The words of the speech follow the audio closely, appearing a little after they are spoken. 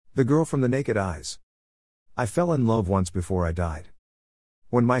The girl from the naked eyes. I fell in love once before I died.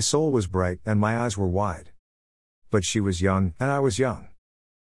 When my soul was bright and my eyes were wide. But she was young and I was young.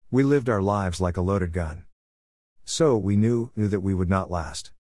 We lived our lives like a loaded gun. So we knew that we would not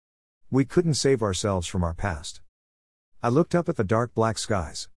last. We couldn't save ourselves from our past. I looked up at the dark black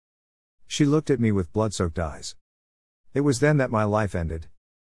skies. She looked at me with blood-soaked eyes. It was then that my life ended.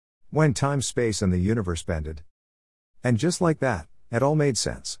 When time, space and the universe bended. And just like that, it all made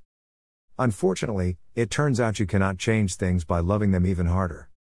sense. Unfortunately, it turns out you cannot change things by loving them even harder.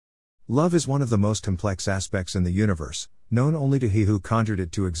 Love is one of the most complex aspects in the universe, known only to he who conjured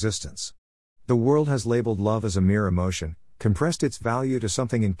it to existence. The world has labeled love as a mere emotion, compressed its value to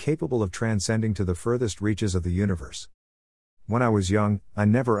something incapable of transcending to the furthest reaches of the universe. When I was young, I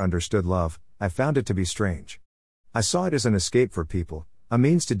never understood love. I found it to be strange. I saw it as an escape for people, a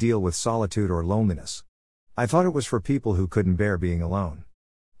means to deal with solitude or loneliness. I thought it was for people who couldn't bear being alone.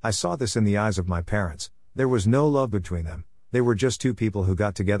 I saw this in the eyes of my parents. There was no love between them. They were just two people who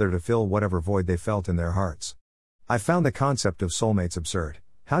got together to fill whatever void they felt in their hearts. I found the concept of soulmates absurd.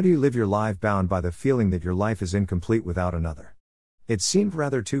 How do you live your life bound by the feeling that your life is incomplete without another? It seemed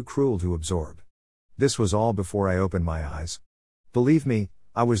rather too cruel to absorb. This was all before I opened my eyes. Believe me,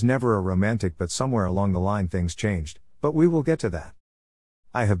 I was never a romantic, but somewhere along the line things changed, but we will get to that.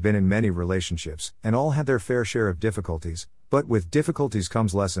 I have been in many relationships, and all had their fair share of difficulties, but with difficulties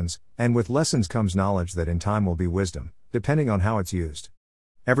comes lessons, and with lessons comes knowledge that in time will be wisdom, depending on how it's used.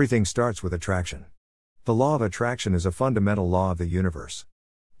 Everything starts with attraction. The law of attraction is a fundamental law of the universe.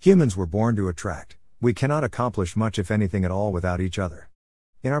 Humans were born to attract. We cannot accomplish much, if anything at all, without each other.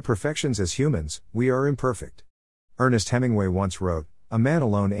 In our perfections as humans, we are imperfect. Ernest Hemingway once wrote, "A man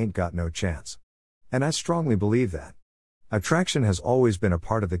alone ain't got no chance." And I strongly believe that. Attraction has always been a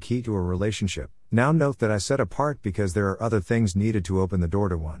part of the key to a relationship. Now note that I said apart because there are other things needed to open the door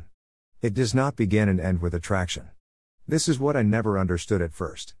to one. It does not begin and end with attraction. This is what I never understood at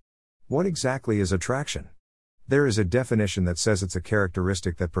first. What exactly is attraction? There is a definition that says it's a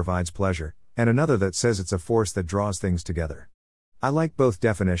characteristic that provides pleasure, and another that says it's a force that draws things together. I like both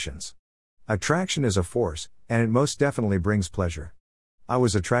definitions. Attraction is a force, and it most definitely brings pleasure. I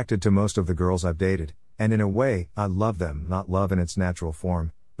was attracted to most of the girls I've dated, and in a way, I love them, not love in its natural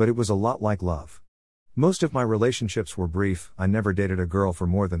form, but it was a lot like love. Most of my relationships were brief. I never dated a girl for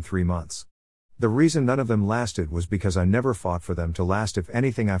more than 3 months. The reason none of them lasted was because I never fought for them to last. If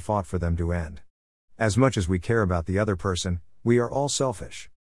anything, I fought for them to end. As much as we care about the other person, we are all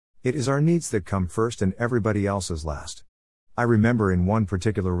selfish. It is our needs that come first and everybody else's last. I remember in one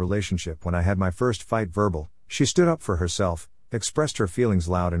particular relationship when I had my first fight verbal, she stood up for herself, expressed her feelings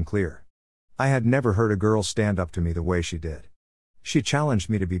loud and clear. I had never heard a girl stand up to me the way she did. She challenged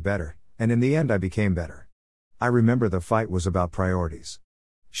me to be better, and in the end I became better. I remember the fight was about priorities.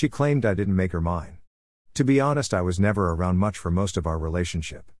 She claimed I didn't make her mine. To be honest, I was never around much for most of our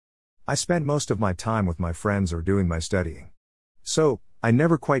relationship. I spent most of my time with my friends or doing my studying. So, I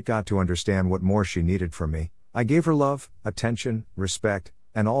never quite got to understand what more she needed from me. I gave her love, attention, respect,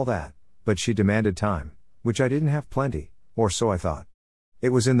 and all that, but she demanded time, which I didn't have plenty, or so I thought. It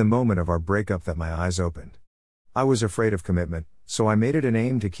was in the moment of our breakup that my eyes opened. I was afraid of commitment, so I made it an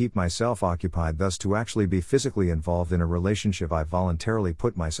aim to keep myself occupied, thus to actually be physically involved in a relationship I voluntarily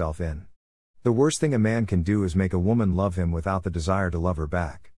put myself in. The worst thing a man can do is make a woman love him without the desire to love her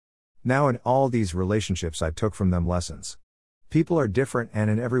back. Now in all these relationships I took from them lessons. People are different, and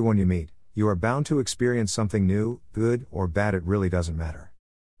in everyone you meet, you are bound to experience something new, good or bad, it really doesn't matter.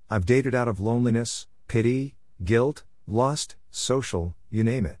 I've dated out of loneliness, pity, guilt, lust, social, you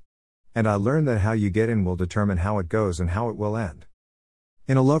name it. And I learned that how you get in will determine how it goes and how it will end.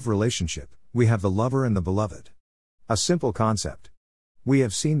 In a love relationship, we have the lover and the beloved. A simple concept. We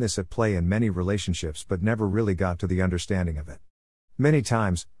have seen this at play in many relationships but never really got to the understanding of it. Many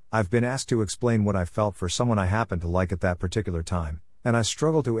times, I've been asked to explain what I felt for someone I happened to like at that particular time, and I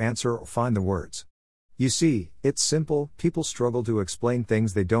struggle to answer or find the words. You see, it's simple. People struggle to explain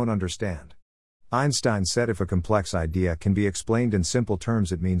things they don't understand. Einstein said if a complex idea can be explained in simple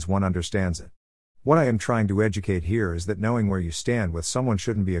terms, it means one understands it. What I am trying to educate here is that knowing where you stand with someone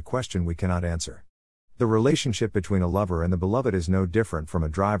shouldn't be a question we cannot answer. The relationship between a lover and the beloved is no different from a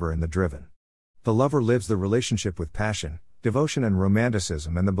driver and the driven. The lover lives the relationship with passion, devotion and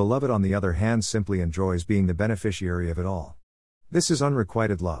romanticism, and the beloved on the other hand simply enjoys being the beneficiary of it all. This is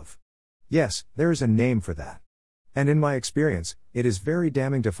unrequited love. Yes, there is a name for that. And in my experience, it is very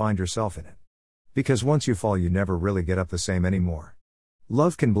damning to find yourself in it. Because once you fall, you never really get up the same anymore.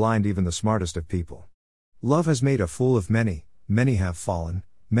 Love can blind even the smartest of people. Love has made a fool of many, many have fallen,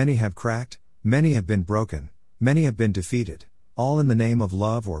 many have cracked, many have been broken, many have been defeated, all in the name of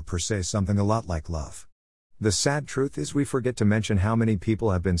love or per se something a lot like love. The sad truth is we forget to mention how many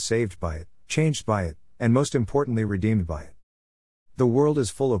people have been saved by it, changed by it, and most importantly redeemed by it. The world is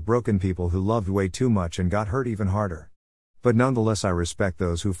full of broken people who loved way too much and got hurt even harder. But nonetheless I respect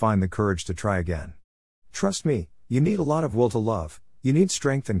those who find the courage to try again. Trust me, you need a lot of will to love, you need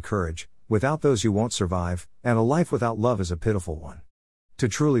strength and courage, without those you won't survive, and a life without love is a pitiful one. To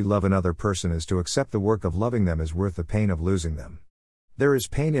truly love another person is to accept the work of loving them is worth the pain of losing them. There is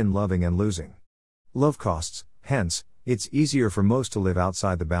pain in loving and losing. Love costs, hence, it's easier for most to live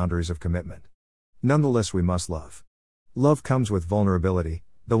outside the boundaries of commitment. Nonetheless we must love. Love comes with vulnerability,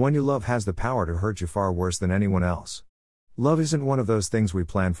 the one you love has the power to hurt you far worse than anyone else. Love isn't one of those things we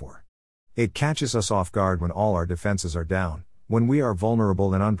plan for. It catches us off guard when all our defenses are down, when we are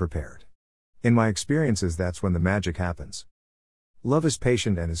vulnerable and unprepared. In my experiences that's when the magic happens. Love is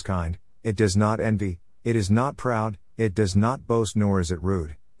patient and is kind, it does not envy, it is not proud, it does not boast nor is it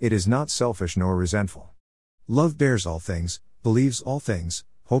rude, it is not selfish nor resentful. Love bears all things, believes all things,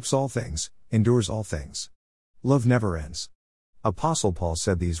 hopes all things, endures all things. Love never ends. Apostle Paul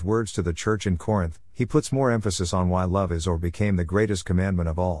said these words to the church in Corinth. He puts more emphasis on why love is or became the greatest commandment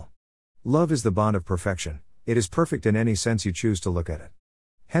of all. Love is the bond of perfection, it is perfect in any sense you choose to look at it.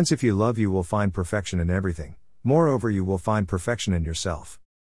 Hence if you love you will find perfection in everything, moreover you will find perfection in yourself.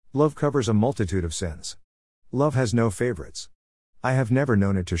 Love covers a multitude of sins. Love has no favorites. I have never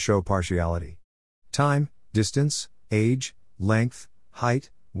known it to show partiality. Time, distance, age, length,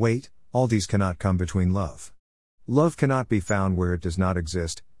 height, weight, all these cannot come between love. Love cannot be found where it does not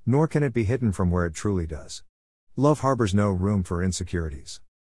exist, nor can it be hidden from where it truly does. Love harbors no room for insecurities.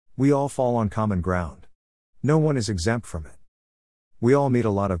 We all fall on common ground. No one is exempt from it. We all meet a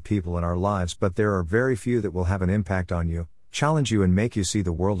lot of people in our lives, but there are very few that will have an impact on you, challenge you and make you see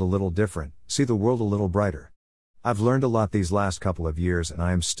the world a little different, see the world a little brighter. I've learned a lot these last couple of years and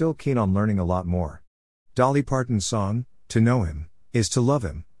I am still keen on learning a lot more. Dolly Parton's song, "To Know Him, is to Love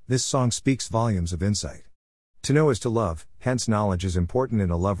Him," this song speaks volumes of insight. To know is to love, hence knowledge is important in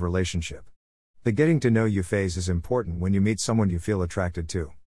a love relationship. The getting to know you phase is important when you meet someone you feel attracted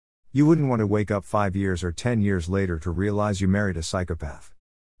to. You wouldn't want to wake up 5 years or 10 years later to realize you married a psychopath.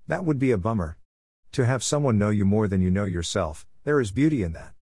 That would be a bummer. To have someone know you more than you know yourself, there is beauty in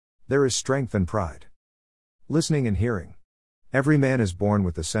that. There is strength and pride. Listening and hearing. Every man is born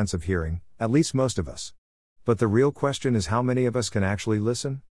with the sense of hearing, at least most of us. But the real question is how many of us can actually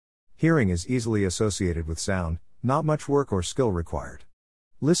listen? Hearing is easily associated with sound, not much work or skill required.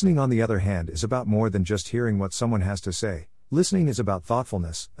 Listening on the other hand is about more than just hearing what someone has to say. Listening is about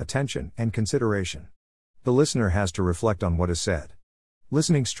thoughtfulness, attention, and consideration. The listener has to reflect on what is said.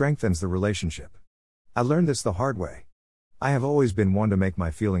 Listening strengthens the relationship. I learned this the hard way. I have always been one to make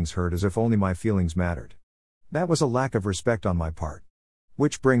my feelings heard as if only my feelings mattered. That was a lack of respect on my part.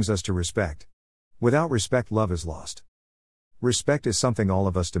 Which brings us to respect. Without respect, love is lost. Respect is something all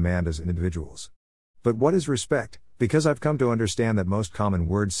of us demand as individuals. But what is respect? Because I've come to understand that most common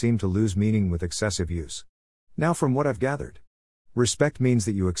words seem to lose meaning with excessive use. Now from what I've gathered, respect means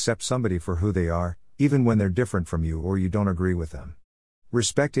that you accept somebody for who they are, even when they're different from you or you don't agree with them.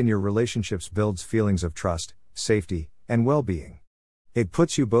 Respect in your relationships builds feelings of trust, safety, and well-being. It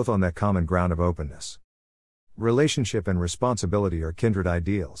puts you both on that common ground of openness. Relationship and responsibility are kindred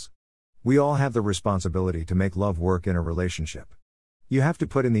ideals. We all have the responsibility to make love work in a relationship. You have to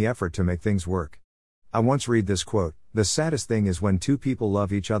put in the effort to make things work. I once read this quote, "The saddest thing is when two people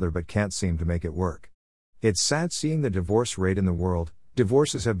love each other but can't seem to make it work." It's sad seeing the divorce rate in the world.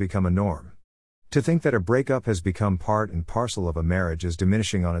 Divorces have become a norm. To think that a breakup has become part and parcel of a marriage is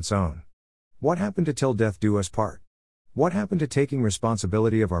diminishing on its own. What happened to till death do us part? What happened to taking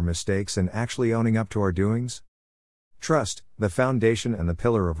responsibility of our mistakes and actually owning up to our doings? Trust, the foundation and the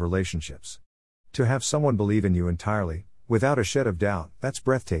pillar of relationships. To have someone believe in you entirely, without a shed of doubt, that's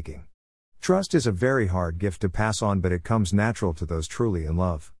breathtaking. Trust is a very hard gift to pass on, but it comes natural to those truly in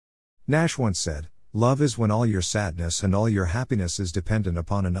love. Nash once said, "Love is when all your sadness and all your happiness is dependent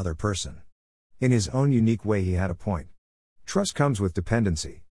upon another person." In his own unique way he had a point. Trust comes with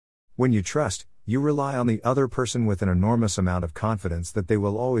dependency. When you trust, you rely on the other person with an enormous amount of confidence that they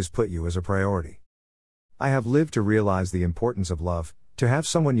will always put you as a priority. I have lived to realize the importance of love, to have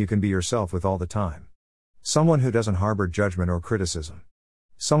someone you can be yourself with all the time. Someone who doesn't harbor judgment or criticism.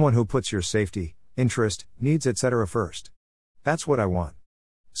 Someone who puts your safety, interest, needs etc. first. That's what I want.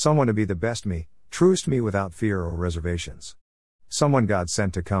 Someone to be the best me, truest me without fear or reservations. Someone God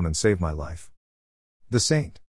sent to come and save my life. The Saint.